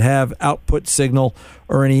 does it have output signal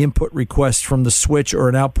or any input requests from the switch, or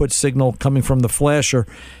an output signal coming from the flasher.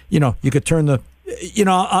 You could turn the,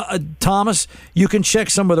 Thomas, you can check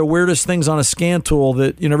some of the weirdest things on a scan tool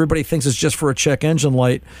that, everybody thinks is just for a check engine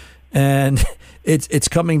light. And it's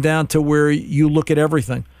coming down to where you look at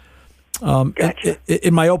everything. Gotcha.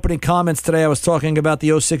 In my opening comments today, I was talking about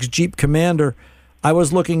the 06 Jeep Commander. I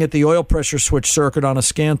was looking at the oil pressure switch circuit on a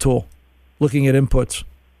scan tool, looking at inputs.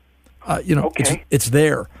 It's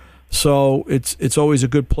there. So it's always a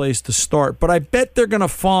good place to start. But I bet they're going to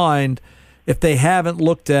find, if they haven't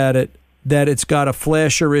looked at it, that it's got a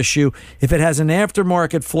flasher issue. If it has an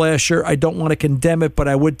aftermarket flasher, I don't want to condemn it, but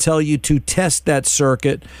I would tell you to test that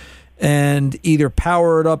circuit and either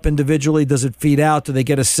power it up individually. Does it feed out? Do they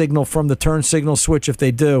get a signal from the turn signal switch? If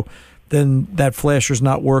they do, then that flasher's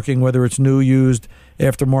not working, whether it's new, used,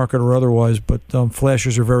 aftermarket, or otherwise. But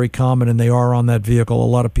flashers are very common, and they are on that vehicle. A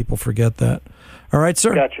lot of people forget that. All right,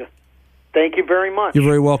 sir? Gotcha. Thank you very much. You're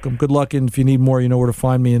very welcome. Good luck, and if you need more, you know where to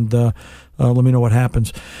find me, and let me know what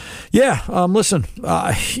happens. Yeah, listen,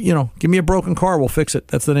 give me a broken car, we'll fix it.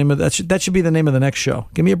 That's the name of that should be the name of the next show.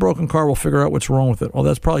 Give me a broken car, we'll figure out what's wrong with it. Well,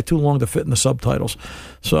 that's probably too long to fit in the subtitles.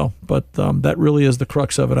 So, but that really is the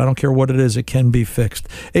crux of it. I don't care what it is, it can be fixed.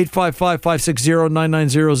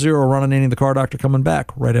 855-560-9900. Ron Ananian, the Car Doctor, coming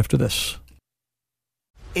back right after this.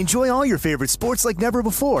 Enjoy all your favorite sports like never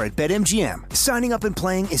before at BetMGM. Signing up and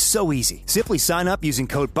playing is so easy. Simply sign up using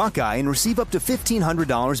code Buckeye and receive up to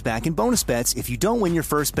 $1,500 back in bonus bets if you don't win your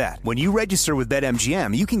first bet. When you register with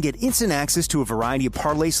BetMGM, you can get instant access to a variety of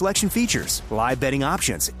parlay selection features, live betting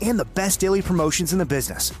options, and the best daily promotions in the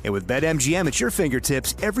business. And with BetMGM at your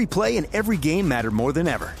fingertips, every play and every game matter more than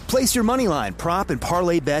ever. Place your moneyline, prop, and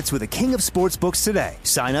parlay bets with the king of sportsbooks today.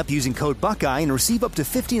 Sign up using code Buckeye and receive up to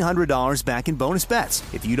 $1,500 back in bonus bets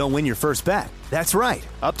if you don't win your first bet. That's right,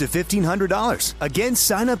 up to $1,500. Again,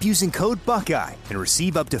 sign up using code Buckeye and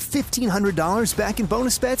receive up to $1,500 back in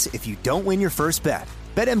bonus bets if you don't win your first bet.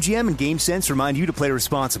 BetMGM and GameSense remind you to play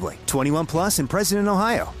responsibly. 21 plus and present in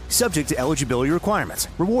Ohio. Subject to eligibility requirements.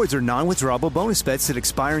 Rewards are non-withdrawable bonus bets that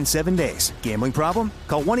expire in 7 days. Gambling problem?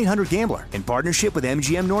 Call 1-800-GAMBLER in partnership with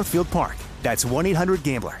MGM Northfield Park. That's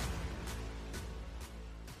 1-800-GAMBLER.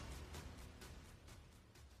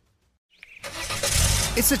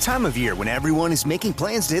 It's the time of year when everyone is making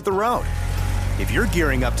plans to hit the road. If you're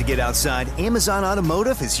gearing up to get outside, Amazon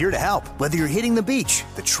Automotive is here to help. Whether you're hitting the beach,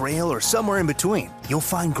 the trail, or somewhere in between, you'll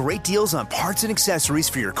find great deals on parts and accessories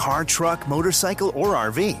for your car, truck, motorcycle, or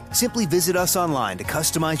RV. Simply visit us online to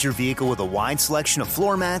customize your vehicle with a wide selection of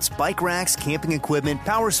floor mats, bike racks, camping equipment,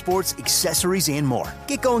 power sports, accessories, and more.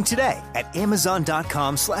 Get going today at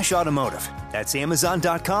Amazon.com/automotive. That's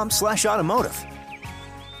Amazon.com/automotive.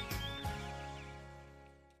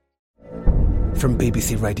 From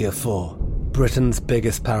BBC Radio 4, Britain's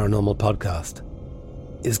biggest paranormal podcast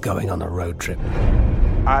is going on a road trip.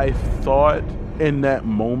 I thought in that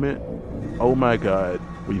moment, oh my God,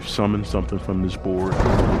 we've summoned something from this board.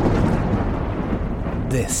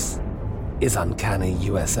 This is Uncanny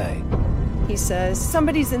USA. He says,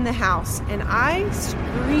 somebody's in the house, and I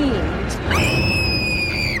screamed.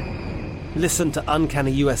 Listen to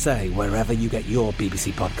Uncanny USA wherever you get your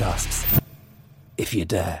BBC podcasts, if you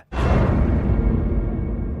dare.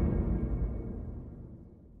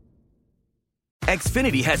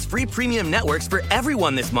 Xfinity has free premium networks for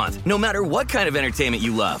everyone this month, no matter what kind of entertainment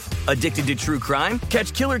you love. Addicted to true crime?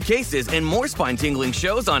 Catch killer cases and more spine-tingling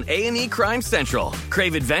shows on A&E Crime Central.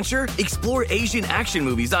 Crave adventure? Explore Asian action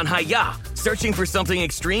movies on Hi-Ya. Searching for something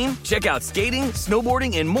extreme? Check out skating,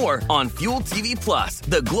 snowboarding, and more on Fuel TV Plus,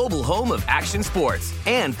 the global home of action sports.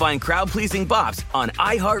 And find crowd-pleasing bops on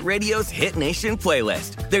iHeartRadio's Hit Nation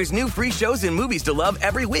playlist. There's new free shows and movies to love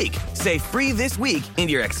every week. Say free this week in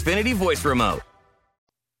your Xfinity voice remote.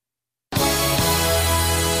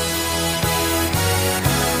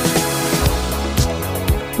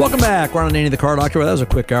 Welcome back. Ron Ananian, the Car Doctor. Well, that was a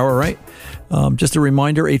quick hour, right? Just a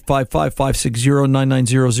reminder,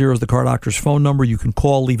 855-560-9900 is the Car Doctor's phone number. You can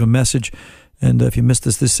call, leave a message. And if you missed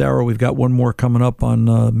us this hour, we've got one more coming up on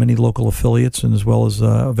many local affiliates and as well as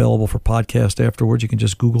available for podcast afterwards. You can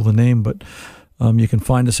just Google the name, but you can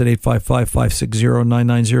find us at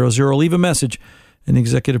 855-560-9900. Leave a message, and the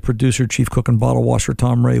executive producer, chief cook and bottle washer,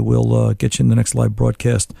 Tom Ray, will get you in the next live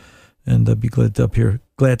broadcast. And be glad to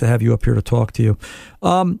have you up here to talk to you.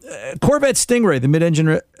 Corvette Stingray, the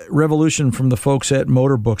mid-engine revolution from the folks at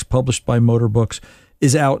Motor Books, published by Motor Books,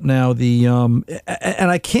 is out now. And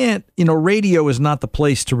I can't, radio is not the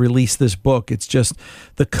place to release this book. It's just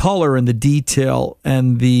the color and the detail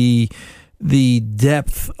and the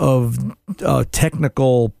depth of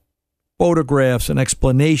technical photographs and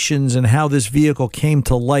explanations and how this vehicle came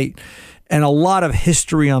to light. And a lot of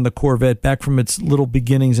history on the Corvette back from its little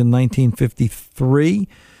beginnings in 1953,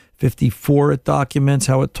 54. It documents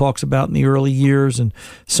how it talks about in the early years. And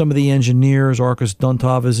some of the engineers, Arcus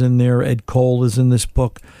Duntov is in there, Ed Cole is in this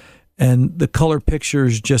book. And the color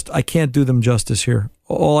pictures, I can't do them justice here.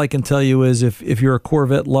 All I can tell you is if you're a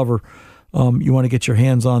Corvette lover, you want to get your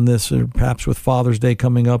hands on this, or perhaps with Father's Day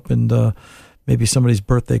coming up and maybe somebody's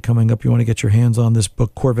birthday coming up, you want to get your hands on this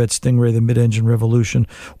book, Corvette Stingray, the Mid-Engine Revolution.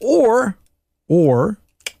 Or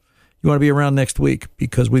you want to be around next week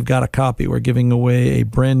because we've got a copy. We're giving away a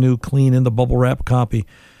brand new, clean, in the bubble wrap copy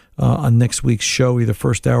on next week's show, either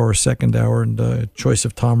first hour or second hour. And choice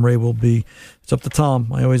of Tom Ray will be, it's up to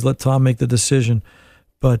Tom. I always let Tom make the decision.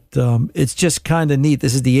 But it's just kind of neat.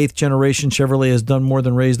 This is the 8th generation. Chevrolet has done more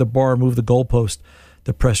than raise the bar, move the goalpost.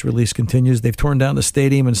 The press release continues. They've torn down the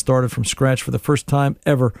stadium and started from scratch for the first time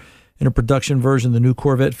ever in a production version. The new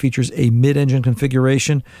Corvette features a mid-engine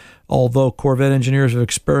configuration. Although Corvette engineers have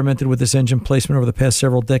experimented with this engine placement over the past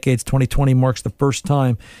several decades, 2020 marks the first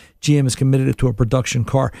time GM has committed it to a production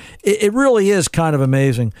car. It really is kind of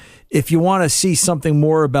amazing. If you want to see something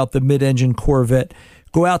more about the mid-engine Corvette,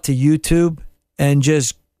 go out to YouTube and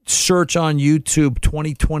just search on YouTube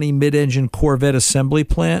 2020 mid-engine Corvette assembly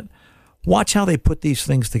plant. Watch how they put these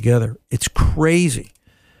things together. It's crazy.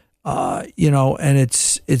 And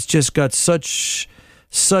it's just got such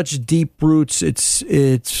deep roots.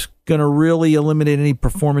 It's going to really eliminate any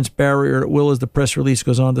performance barrier. It will, as the press release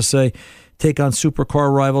goes on to say, take on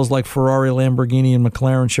supercar rivals like Ferrari, Lamborghini, and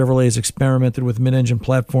McLaren. Chevrolet has experimented with mid-engine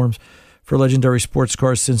platforms for legendary sports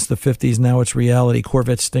cars since the 50s. Now it's reality.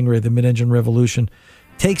 Corvette Stingray, the mid-engine revolution,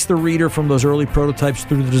 takes the reader from those early prototypes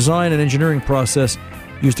through the design and engineering process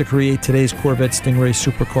used to create today's Corvette Stingray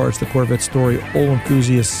supercar. It's the Corvette story all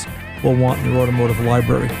enthusiasts will want in their automotive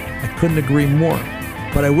library. I couldn't agree more.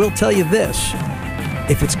 But I will tell you this.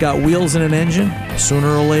 If it's got wheels and an engine, sooner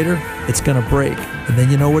or later, it's going to break. And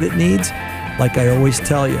then you know what it needs? Like I always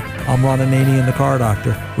tell you, I'm Ron Ananian, the Car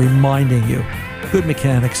Doctor, reminding you, good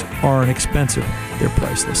mechanics aren't expensive. They're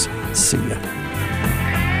priceless. See ya.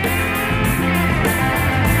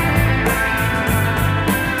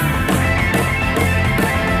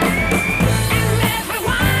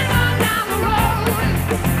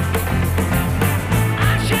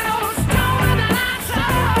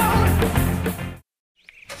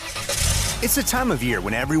 It's the time of year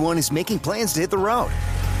when everyone is making plans to hit the road.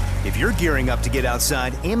 If you're gearing up to get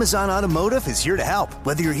outside, Amazon Automotive is here to help.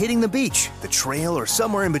 Whether you're hitting the beach, the trail, or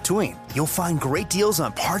somewhere in between, you'll find great deals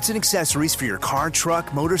on parts and accessories for your car,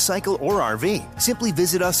 truck, motorcycle, or RV. Simply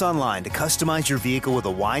visit us online to customize your vehicle with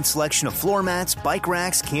a wide selection of floor mats, bike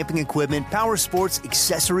racks, camping equipment, power sports,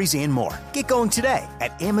 accessories, and more. Get going today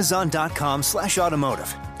at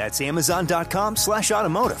Amazon.com/automotive. That's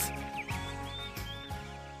Amazon.com/automotive.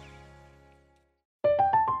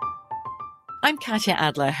 I'm Katya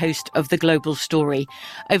Adler, host of The Global Story.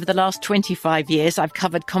 Over the last 25 years, I've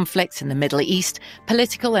covered conflicts in the Middle East,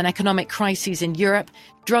 political and economic crises in Europe,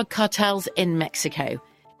 drug cartels in Mexico.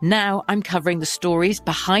 Now I'm covering the stories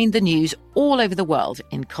behind the news all over the world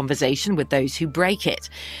in conversation with those who break it.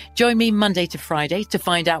 Join me Monday to Friday to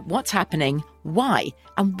find out what's happening, why,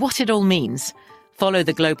 and what it all means. Follow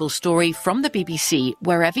The Global Story from the BBC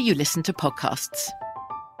wherever you listen to podcasts.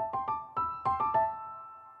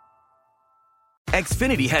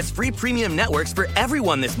 Xfinity has free premium networks for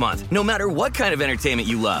everyone this month, no matter what kind of entertainment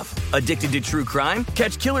you love. Addicted to true crime?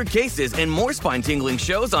 Catch killer cases and more spine-tingling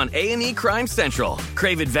shows on A&E Crime Central.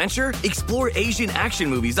 Crave adventure? Explore Asian action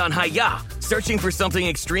movies on Hi-YAH. Searching for something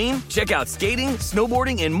extreme? Check out skating,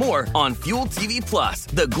 snowboarding, and more on Fuel TV Plus,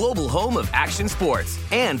 the global home of action sports.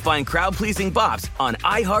 And find crowd-pleasing bops on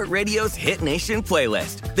iHeartRadio's Hit Nation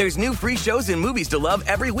playlist. There's new free shows and movies to love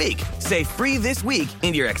every week. Say free this week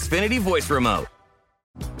in your Xfinity voice remote.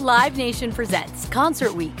 Live Nation presents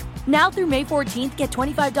Concert Week. Now through May 14th, get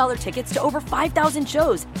 $25 tickets to over 5,000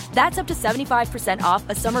 shows. That's up to 75% off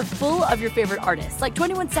a summer full of your favorite artists like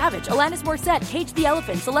 21 Savage, Alanis Morissette, Cage the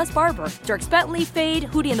Elephant, Celeste Barber, Dierks Bentley, Fade,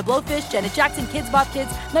 Hootie and the Blowfish, Janet Jackson, Kidz Bop Kids,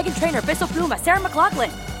 Meghan Trainor, Peso Pluma, Sarah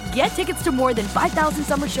McLachlan. Get tickets to more than 5,000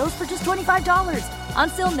 summer shows for just $25.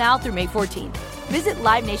 Until now through May 14th. Visit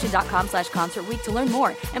LiveNation.com/Concert Week to learn more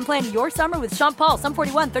and plan your summer with Sean Paul, Sum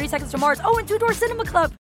 41, 30 Seconds to Mars, and Two Door Cinema Club.